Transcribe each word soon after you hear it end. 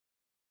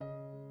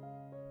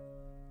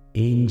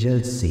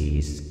Angel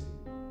says,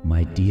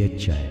 "My dear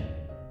child,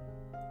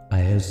 I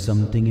have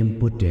something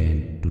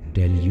important to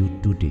tell you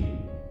today.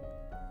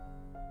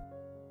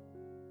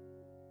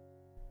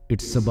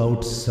 It's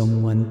about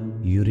someone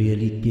you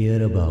really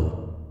care about,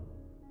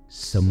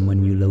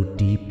 someone you love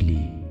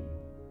deeply.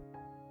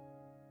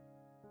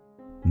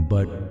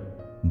 But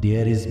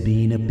there has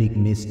been a big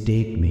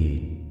mistake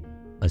made,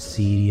 a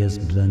serious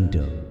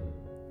blunder,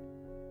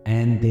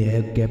 and they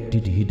have kept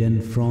it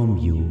hidden from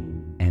you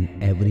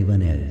and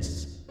everyone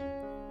else.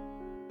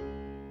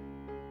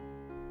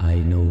 I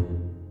know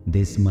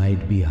this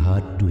might be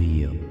hard to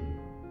hear.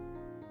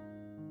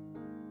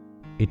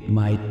 It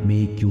might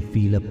make you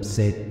feel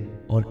upset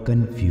or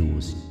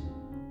confused.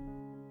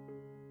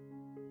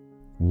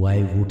 Why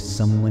would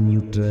someone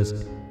you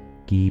trust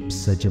keep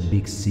such a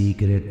big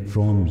secret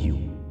from you?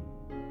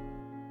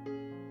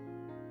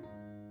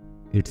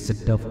 It's a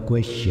tough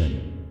question,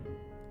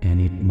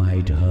 and it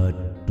might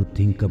hurt to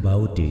think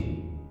about it.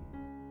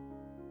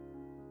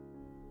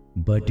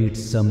 But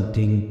it's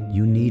something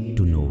you need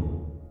to know.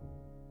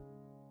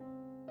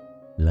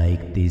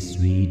 Like this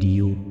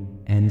video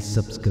and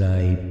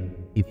subscribe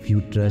if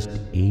you trust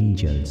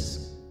angels.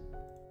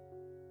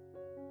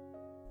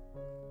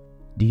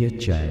 Dear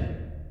child,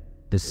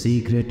 the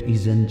secret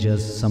isn't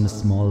just some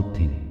small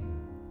thing.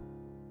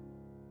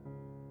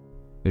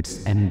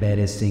 It's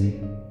embarrassing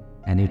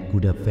and it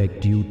could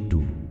affect you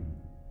too.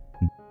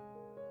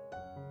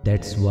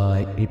 That's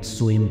why it's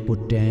so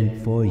important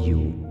for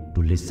you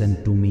to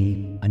listen to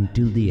me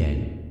until the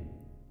end.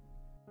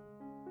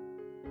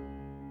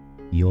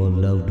 Your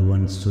loved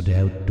ones should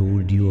have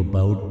told you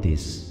about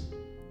this.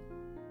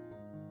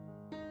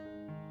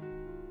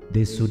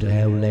 They should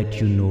have let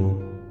you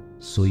know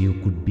so you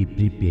could be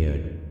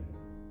prepared.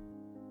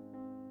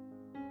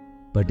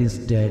 But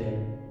instead,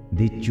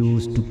 they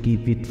choose to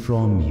keep it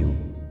from you,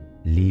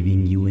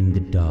 leaving you in the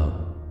dark.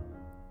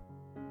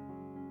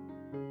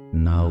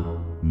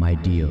 Now, my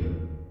dear,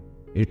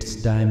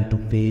 it's time to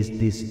face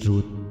this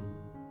truth.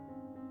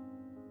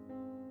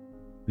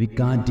 We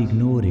can't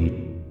ignore it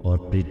or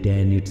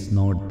pretend it's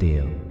not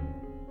there.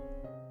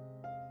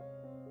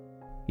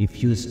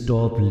 If you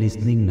stop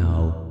listening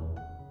now,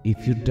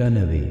 if you turn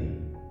away,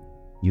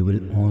 you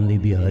will only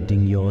be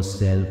hurting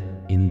yourself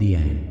in the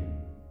end.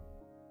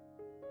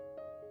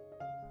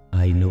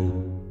 I know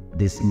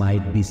this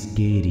might be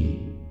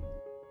scary.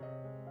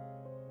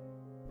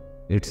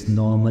 It's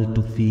normal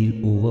to feel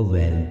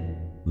overwhelmed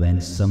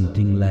when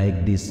something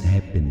like this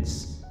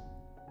happens.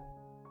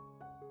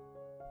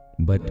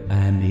 But I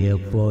am here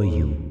for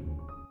you.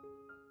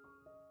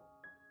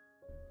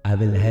 I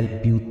will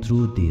help you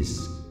through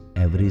this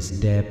every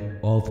step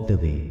of the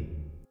way.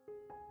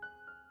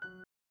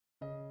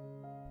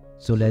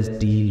 So let's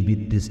deal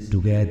with this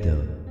together,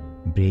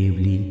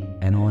 bravely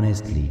and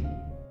honestly.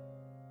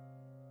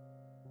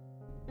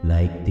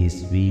 Like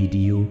this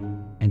video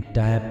and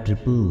type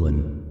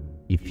 111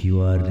 if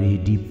you are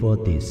ready for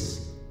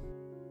this.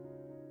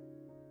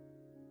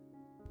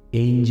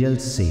 Angel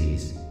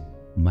says,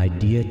 "My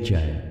dear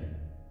child,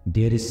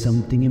 there is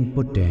something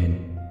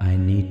important I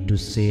need to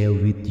share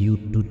with you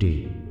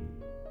today.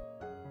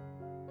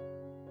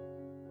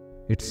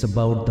 It's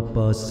about the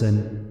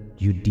person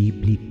you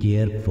deeply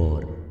care for.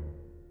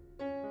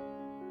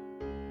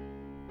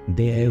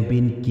 They have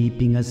been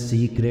keeping a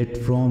secret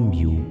from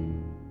you,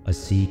 a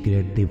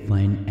secret they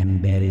find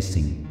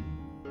embarrassing.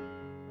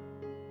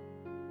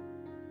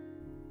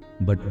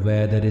 But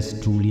whether it's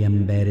truly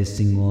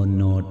embarrassing or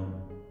not,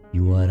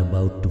 you are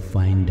about to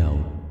find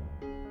out.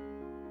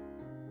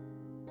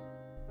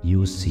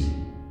 You see,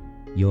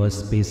 your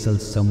special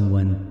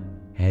someone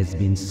has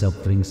been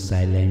suffering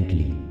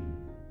silently.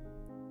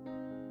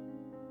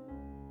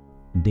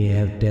 They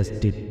have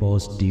tested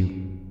positive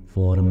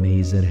for a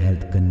major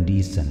health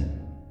condition,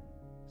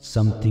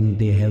 something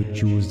they have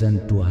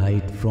chosen to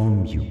hide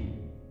from you.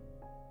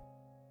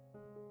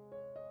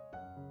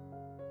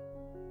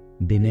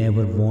 They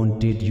never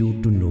wanted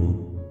you to know,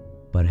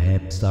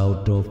 perhaps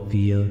out of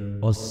fear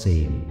or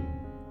shame.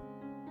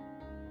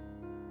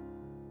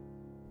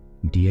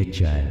 Dear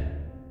child,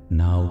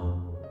 now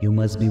you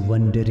must be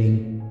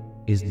wondering,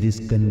 is this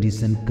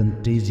condition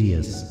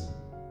contagious?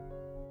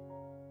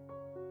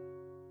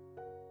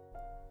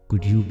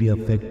 Could you be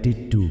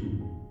affected too?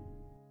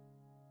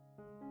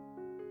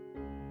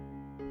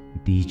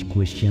 These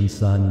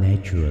questions are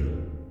natural,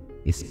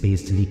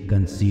 especially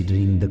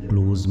considering the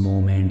close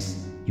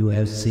moments you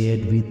have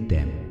shared with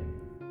them.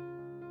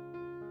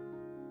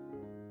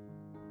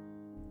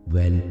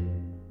 Well,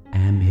 I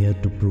am here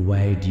to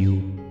provide you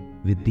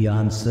with the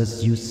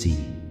answers you seek.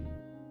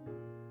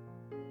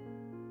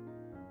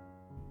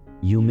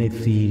 You may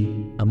feel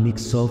a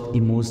mix of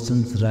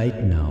emotions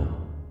right now: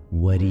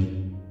 worry,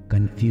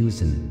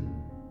 confusion,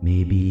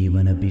 maybe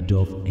even a bit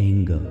of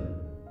anger.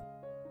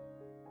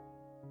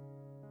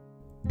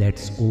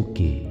 That's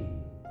okay.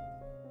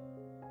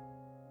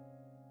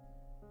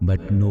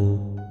 But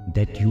know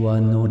that you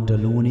are not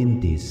alone in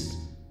this.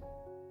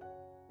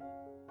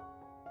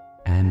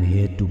 I am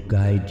here to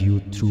guide you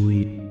through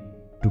it,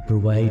 to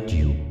provide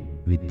you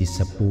with the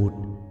support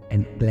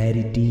and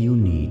clarity you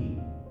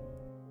need.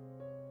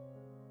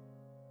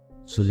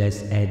 So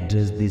let's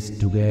address this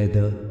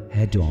together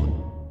head on.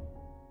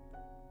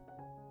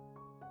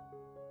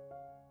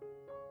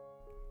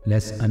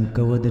 Let's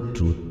uncover the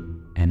truth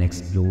and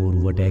explore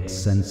what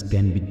actions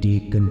can be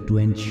taken to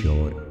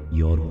ensure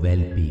your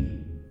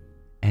well-being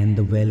and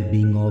the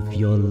well-being of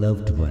your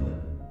loved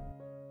one.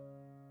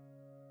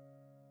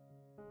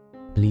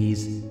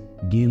 Please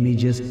give me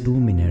just 2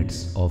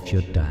 minutes of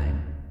your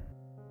time.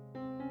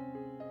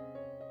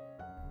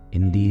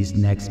 In these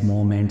next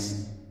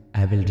moments,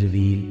 I will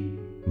reveal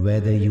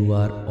whether you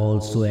are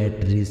also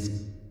at risk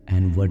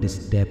and what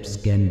steps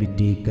can be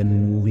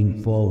taken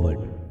moving forward.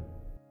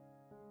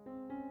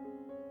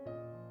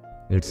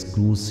 It's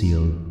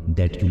crucial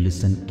that you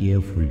listen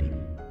carefully.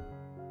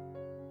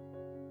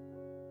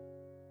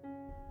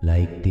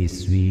 Like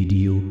this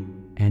video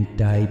and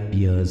type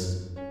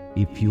yes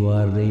if you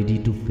are ready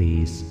to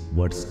face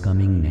what's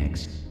coming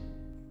next.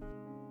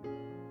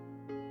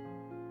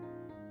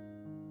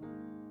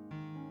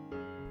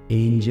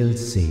 Angel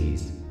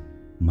says,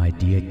 "My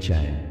dear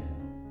child,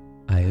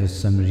 I have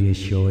some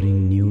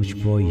reassuring news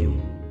for you.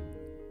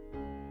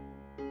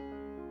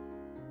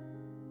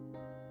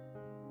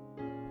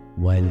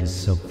 While the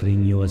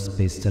suffering your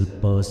special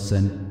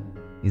person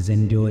is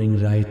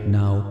enduring right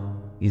now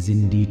is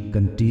indeed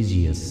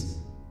contagious,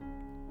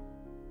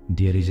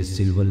 there is a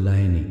silver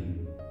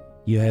lining.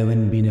 You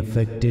haven't been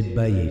affected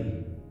by it.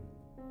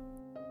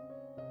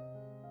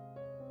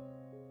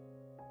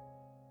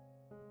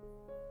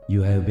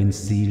 You have been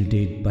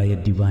shielded by a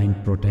divine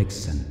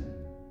protection,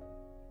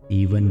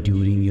 even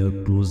during your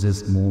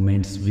closest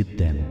moments with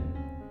them.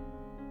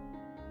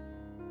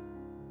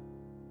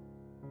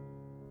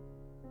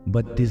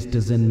 But this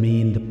doesn't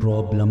mean the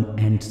problem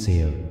ends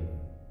here.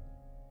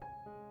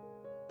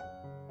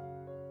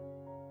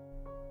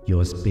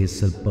 Your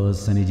special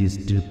person is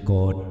still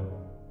caught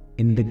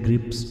in the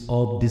grips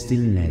of this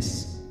illness.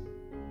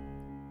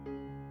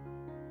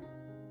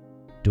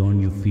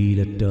 Don't you feel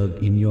a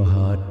tug in your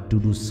heart to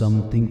do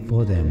something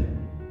for them?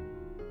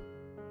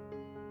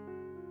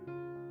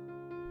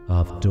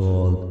 After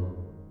all,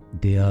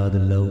 they are the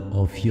love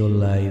of your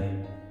life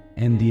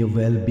and their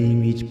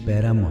well-being is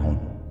paramount.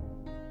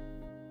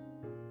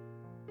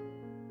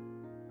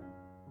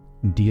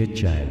 Dear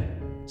child,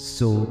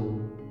 so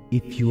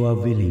if you are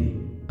willing,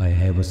 I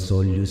have a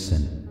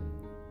solution,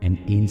 an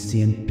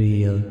ancient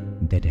prayer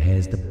that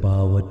has the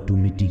power to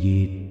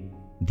mitigate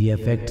the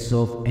effects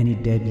of any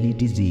deadly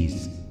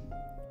disease.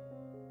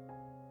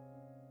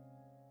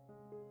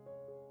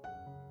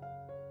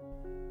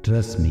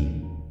 Trust me,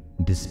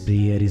 this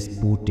prayer is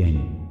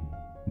potent,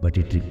 but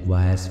it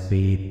requires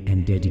faith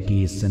and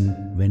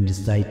dedication when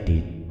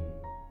recited.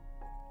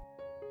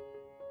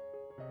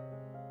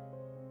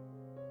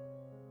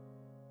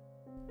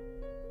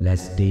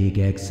 Let's take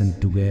action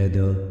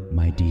together,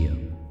 my dear.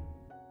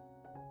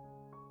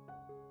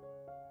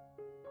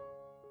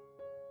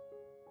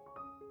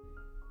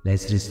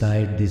 Let's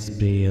recite this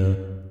prayer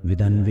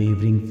with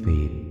unwavering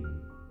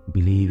faith,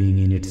 believing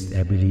in its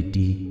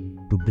ability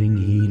to bring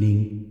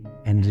healing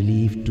and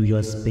relief to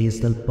your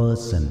special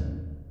person.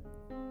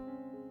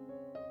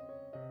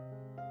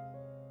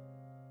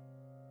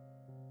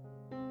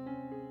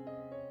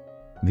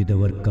 With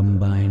our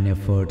combined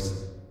efforts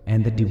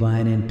and the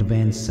divine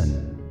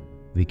intervention,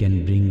 we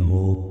can bring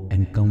hope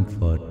and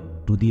comfort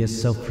to their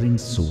suffering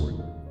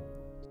soul.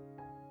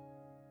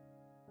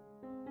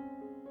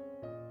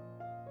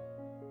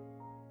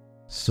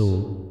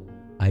 So,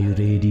 are you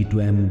ready to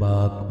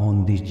embark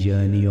on this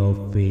journey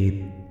of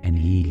faith and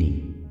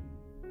healing?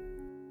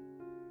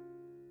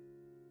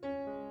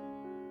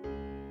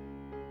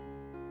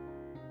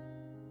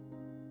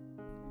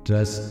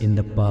 Trust in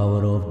the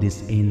power of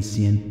this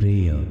ancient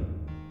prayer,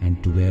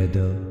 and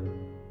together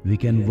we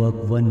can work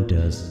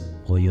wonders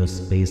for your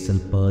special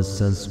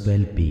person's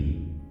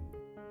well-being.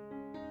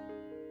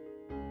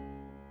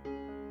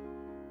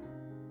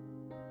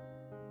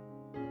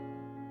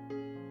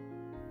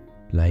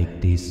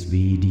 Like this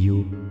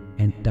video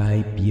and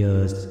type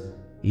yes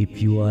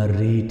if you are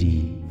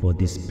ready for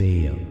this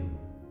prayer.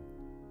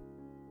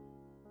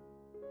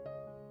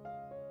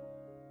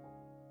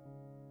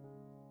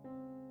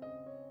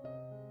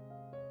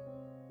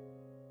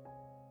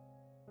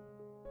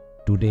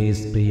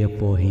 Today's prayer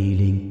for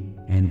healing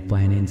and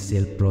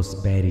financial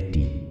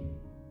prosperity.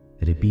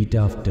 Repeat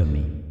after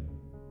me.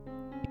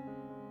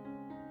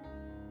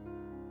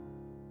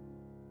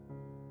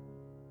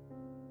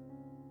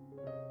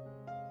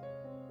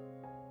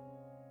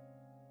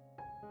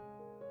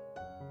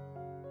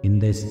 In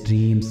the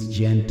stream's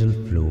gentle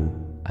flow,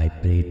 I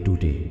pray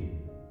today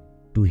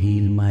to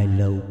heal my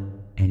love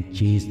and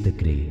chase the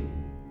grave.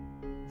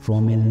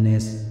 From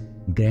illness,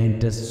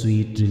 grant us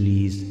sweet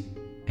release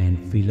and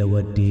fill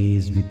our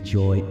days with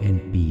joy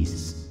and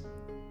peace.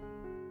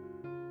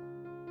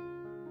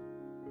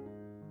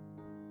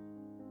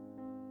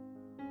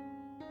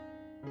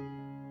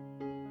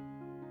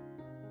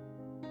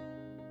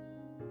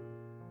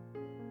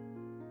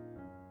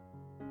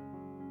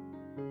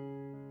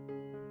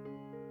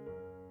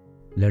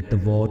 Let the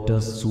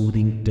water's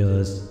soothing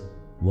thirst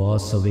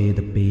wash away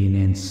the pain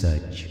and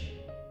such.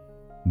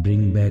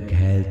 Bring back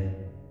health,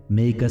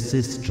 make us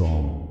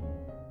strong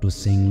to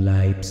sing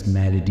life's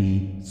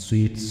melody,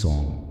 sweet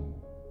song.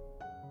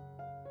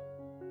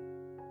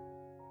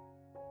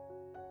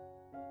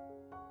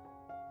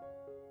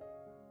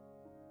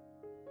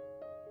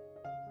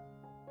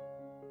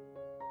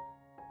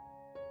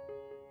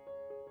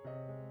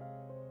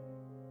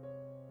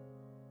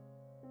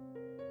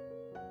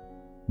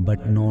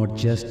 But not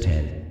just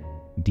health,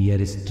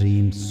 dear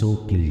streams so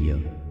clear,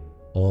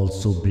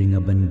 also bring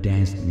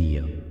abundance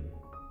near.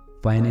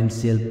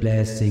 Financial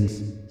blessings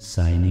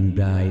shining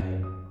bright,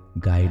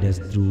 guide us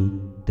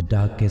through the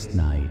darkest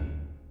night.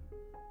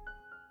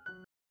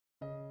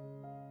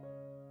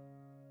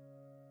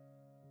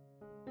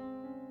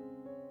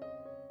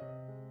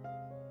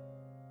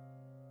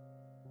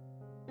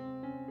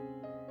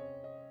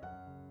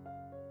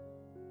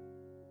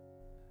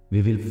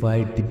 We will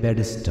fight the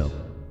bad stuff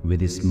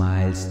with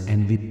smiles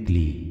and with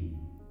glee.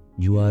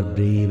 You are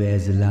brave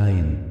as a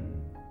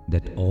lion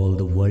that all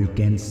the world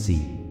can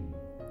see.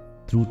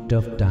 Through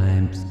tough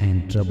times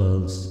and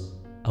troubles,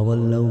 our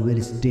love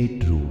will stay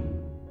true.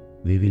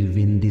 We will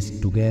win this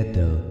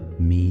together,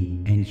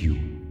 me and you.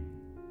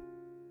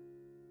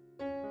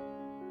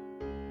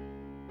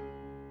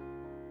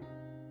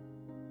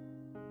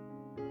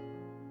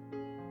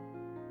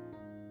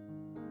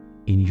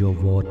 In your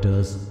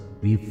waters,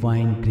 we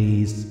find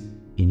grace.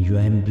 In your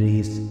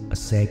embrace, a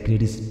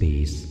sacred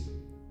space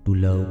to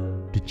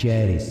love, to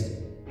cherish,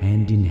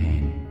 hand in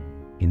hand.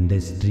 In the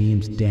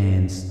stream's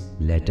dance,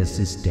 let us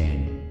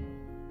stand.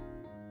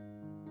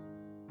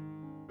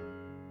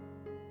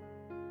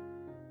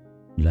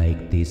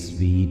 Like this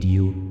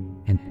video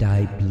and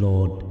type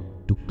Lord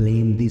to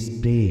claim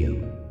this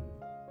prayer.